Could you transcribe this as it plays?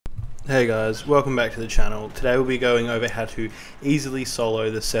Hey guys, welcome back to the channel. Today we'll be going over how to easily solo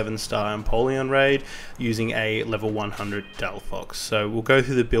the 7 Star Empoleon Raid using a level 100 Delphox. So we'll go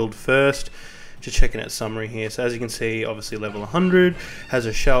through the build first, just checking its summary here. So as you can see, obviously level 100, has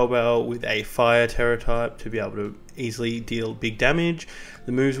a Shell Bell with a Fire Tera Type to be able to easily deal big damage.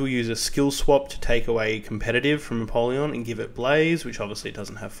 The moves will use a skill swap to take away competitive from Empoleon and give it Blaze, which obviously it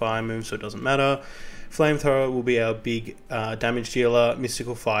doesn't have fire moves, so it doesn't matter. Flamethrower will be our big damage dealer,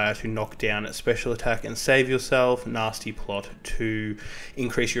 Mystical Fire to knock down its special attack and save yourself, Nasty Plot to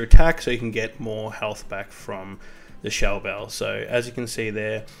increase your attack so you can get more health back from the Shell Bell. So as you can see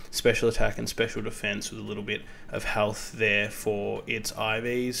there, special attack and special defense with a little bit of health there for its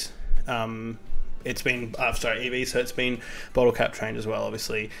IVs. It's been, EV, so it's been bottle cap trained as well,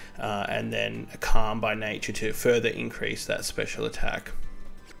 obviously, and then a Calm by nature to further increase that special attack.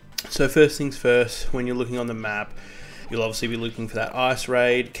 So first things first, when you're looking on the map, you'll obviously be looking for that ice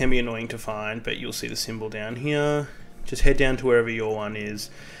raid. It can be annoying to find, but you'll see the symbol down here. Just head down to wherever your one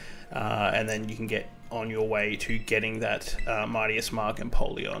is, and then you can get on your way to getting that Mightiest Mark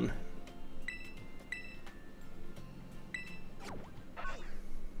Empoleon.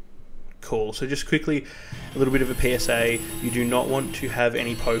 Cool. So just quickly, a little bit of a PSA, you do not want to have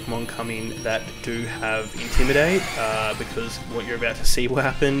any Pokemon come in that do have Intimidate, because what you're about to see will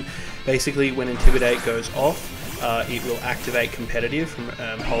happen. Basically, when Intimidate goes off, it will activate competitive from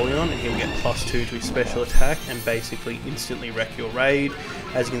Empoleon, and he'll get +2 to his special attack and basically instantly wreck your raid.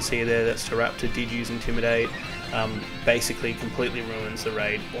 As you can see there, that's Teraptor did use Intimidate. Basically completely ruins the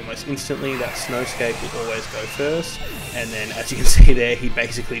raid almost instantly. That Snowscape will always go first, and then as you can see there, he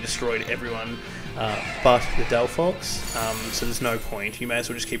basically destroyed everyone but the Delphox, so there's no point. You may as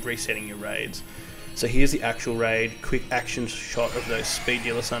well just keep resetting your raids. So here's the actual raid, quick action shot of those Speed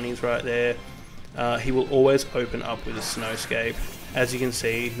Dealer Sunnies right there. He will always open up with a Snowscape. As you can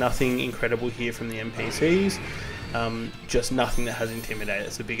see, nothing incredible here from the NPCs. Just nothing that has Intimidate.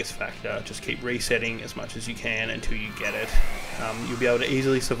 That's the biggest factor. Just keep resetting as much as you can until you get it. You'll be able to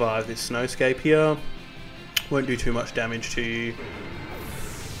easily survive this Snowscape here. Won't do too much damage to you.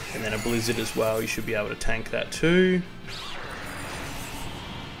 And then a Blizzard as well, you should be able to tank that too.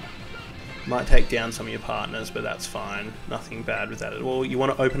 Might take down some of your partners, but that's fine. Nothing bad with that at all. You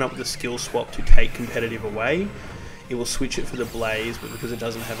want to open up with a skill swap to take competitive away. It will switch it for the Blaze, but because it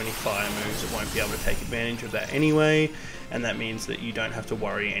doesn't have any fire moves, it won't be able to take advantage of that anyway, and that means that you don't have to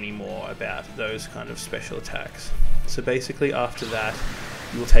worry anymore about those kind of special attacks. So basically after that,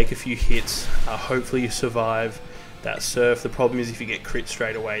 you will take a few hits, hopefully you survive that Surf. The problem is if you get crit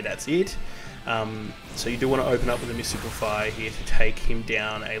straight away, that's it. So you do want to open up with a Mystical Fire here to take him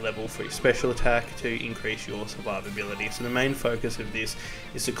down a level for your special attack to increase your survivability. So the main focus of this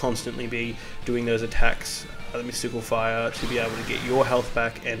is to constantly be doing those attacks, the Mystical Fire, to be able to get your health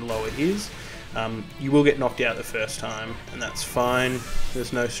back and lower his. You will get knocked out the first time, and that's fine.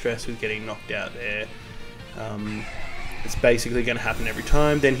 There's no stress with getting knocked out there. It's basically going to happen every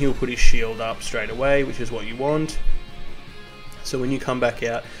time. Then he'll put his shield up straight away, which is what you want. So when you come back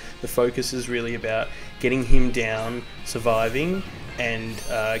out, the focus is really about getting him down, surviving, and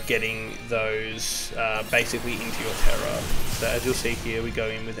getting those basically into your Terra. So as you'll see here, we go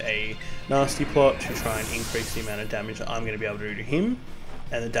in with a Nasty Plot to try and increase the amount of damage that I'm going to be able to do to him,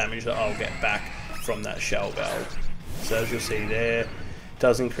 and the damage that I'll get back from that Shell Bell. So as you'll see there, it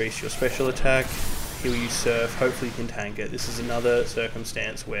does increase your special attack. He'll use Surf, hopefully you can tank it. This is another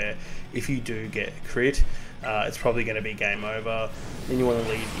circumstance where if you do get crit, it's probably going to be game over. Then you want to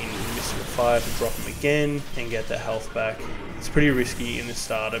lead in with Mystical Fire to drop him again and get that health back. It's pretty risky in the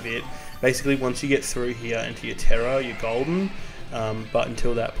start of it. Basically, once you get through here into your Terra, you're golden. But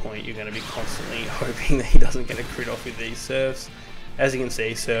until that point, you're going to be constantly hoping that he doesn't get a crit off with these Surfs. As you can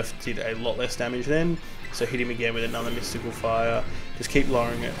see, Surf did a lot less damage then, so hit him again with another Mystical Fire. Just keep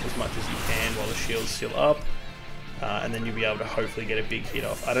lowering it as much as you can while the shield's still up. And then you'll be able to hopefully get a big hit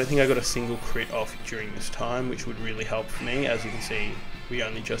off. I don't think I got a single crit off during this time, which would really help for me. As you can see, we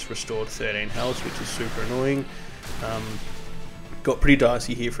only just restored 13 health, which is super annoying. Got pretty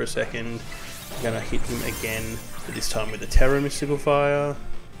dicey here for a second. I'm going to hit him again, but this time with the Terra Mystical Fire.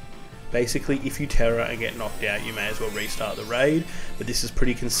 Basically, if you Terra and get knocked out, you may as well restart the raid, but this is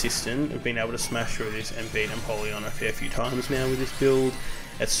pretty consistent. I've been able to smash through this and beat Empoleon a fair few times now with this build.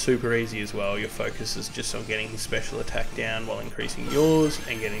 It's super easy as well. Your focus is just on getting his special attack down while increasing yours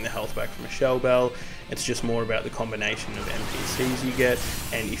and getting the health back from a Shell Bell. It's just more about the combination of NPCs you get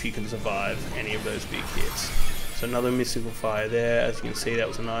and if you can survive any of those big hits. So another Mystical Fire there. As you can see, that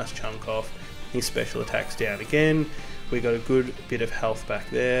was a nice chunk off. His special attack's down again. We got a good bit of health back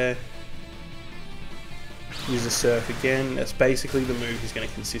there. Use the Surf again. That's basically the move he's going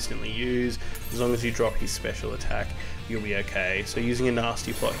to consistently use. As long as you drop his special attack, you'll be okay. So using a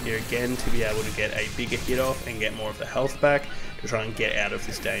Nasty Plot here again to be able to get a bigger hit off and get more of the health back to try and get out of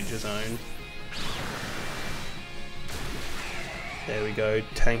this danger zone. There we go,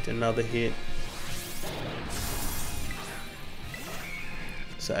 tanked another hit.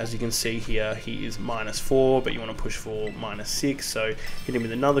 So as you can see here, he is -4, but you want to push for -6, so hit him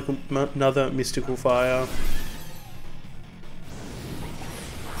with another Mystical Fire.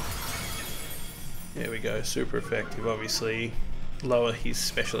 There we go, super effective, obviously. Lower his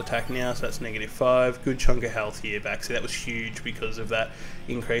special attack now, so that's -5. Good chunk of health here back, so that was huge because of that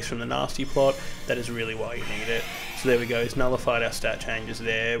increase from the Nasty Plot. That is really why you need it. So there we go, it's nullified our stat changes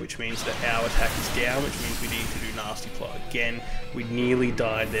there, which means that our attack is down, which means we need to do Nasty Plot again. We nearly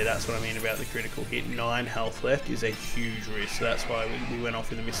died there, that's what I mean about the critical hit. 9 health left is a huge risk, so that's why we went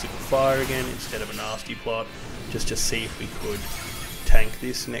off with a Mystical Fire again instead of a Nasty Plot, just to see if we could tank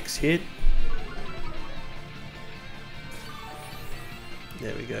this next hit.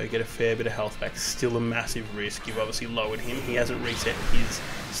 There we go, get a fair bit of health back. Still a massive risk. You've obviously lowered him. He hasn't reset his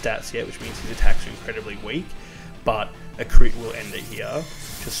stats yet, which means his attacks are incredibly weak. But a crit will end it here,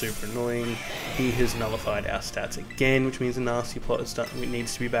 which is super annoying. He has nullified our stats again, which means the Nasty Plot is done. It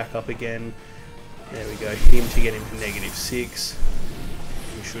needs to be back up again. There we go, hit him to get him to -6.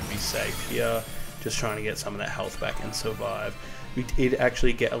 We should be safe here. Just trying to get some of that health back and survive. We did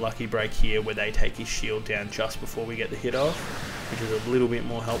actually get a lucky break here where they take his shield down just before we get the hit off, which is a little bit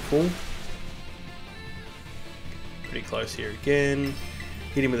more helpful. Pretty close here again.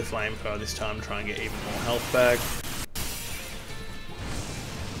 Hit him with a Flamethrower this time, try and get even more health back.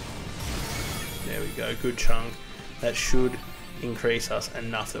 There we go, good chunk. That should increase us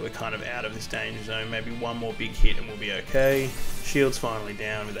enough that we're kind of out of this danger zone. Maybe one more big hit and we'll be okay. Shield's finally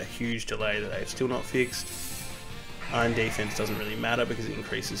down with a huge delay that they've still not fixed. Iron Defense doesn't really matter because it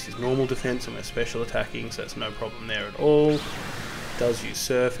increases his normal defense and we're special attacking, so that's no problem there at all. Does use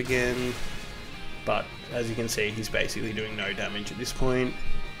Surf again, but as you can see, he's basically doing no damage at this point.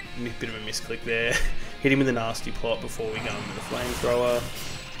 Bit of a misclick there. Hit him with a Nasty Plot before we go in with a Flamethrower,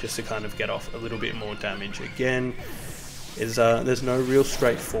 just to kind of get off a little bit more damage again. There's no real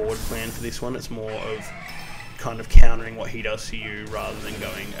straightforward plan for this one. It's more of kind of countering what he does to you rather than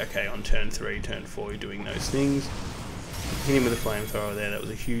going, okay, on turn 3, turn 4, you're doing those things. Hit him with a Flamethrower there, that was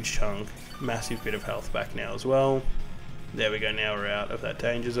a huge chunk. Massive bit of health back now as well. There we go, now we're out of that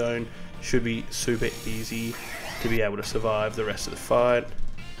danger zone. Should be super easy to be able to survive the rest of the fight.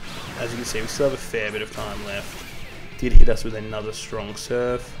 As you can see, we still have a fair bit of time left. Did hit us with another strong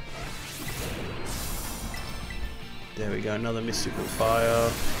Surf. There we go, another Mystical Fire.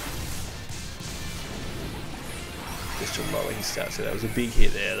 Just to lower his stats, so that was a big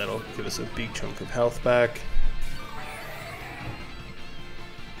hit there, that'll give us a big chunk of health back.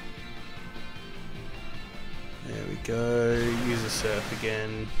 There we go, use the Surf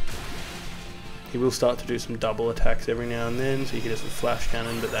again. He will start to do some double attacks every now and then, so he hit us with Flash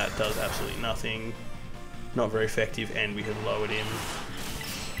Cannon, but that does absolutely nothing. Not very effective, and we had lowered him.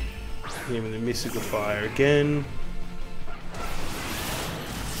 Hit him with a Mystical Fire again.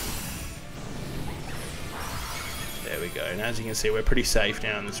 There we go, and as you can see, we're pretty safe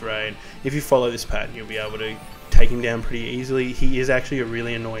now in this raid. If you follow this pattern, you'll be able to take him down pretty easily. He is actually a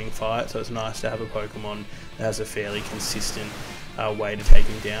really annoying fight, so it's nice to have a Pokemon that has a fairly consistent way to take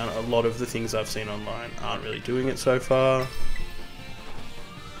him down. A lot of the things I've seen online aren't really doing it so far.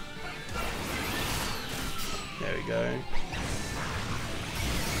 There we go.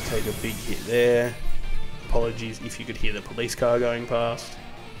 Take a big hit there. Apologies if you could hear the police car going past.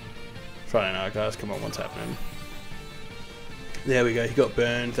 Friday night, guys, come on, what's happening? There we go, he got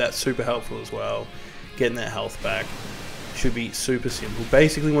burned. That's super helpful as well. Getting that health back should be super simple.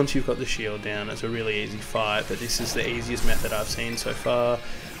 Basically, once you've got the shield down, it's a really easy fight, but this is the easiest method I've seen so far.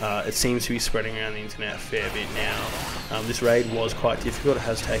 It seems to be spreading around the internet a fair bit now. This raid was quite difficult. It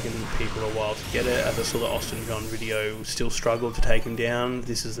has taken people a while to get it. As I saw the Austin John video, still struggled to take him down.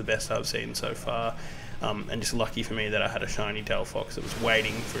 This is the best I've seen so far. And just lucky for me that I had a shiny Delphox that was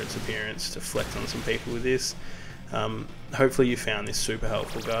waiting for its appearance to flex on some people with this. Hopefully you found this super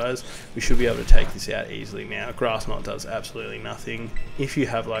helpful, guys. We should be able to take this out easily now. Grass Knot does absolutely nothing. If you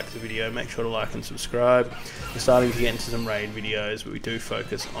have liked the video, make sure to like and subscribe. We're starting to get into some raid videos, but we do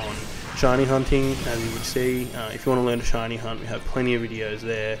focus on shiny hunting, as you would see. If you want to learn to shiny hunt, we have plenty of videos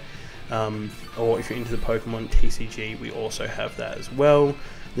there. Or if you're into the Pokemon TCG, we also have that as well.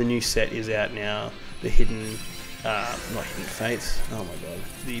 The new set is out now, the hidden, not Hidden Fates, oh my god,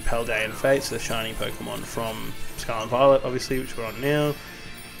 the Paldean Fates, the shiny Pokemon from Scarlet and Violet, obviously, which we're on now.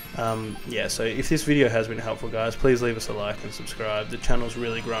 Yeah, so if this video has been helpful, guys, please leave us a like and subscribe. The channel's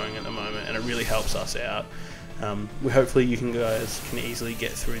really growing at the moment and it really helps us out. Hopefully you guys can easily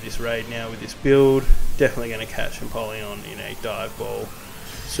get through this raid now with this build. Definitely going to catch Empoleon in a dive ball.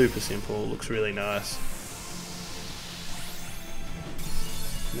 Super simple, looks really nice.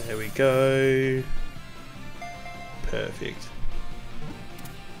 There we go. Perfect.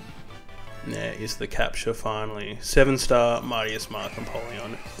 There is the capture finally. 7-star Mightiest Mark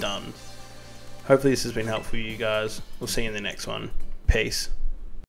Empoleon done. Hopefully this has been helpful for you guys. We'll see you in the next one. Peace.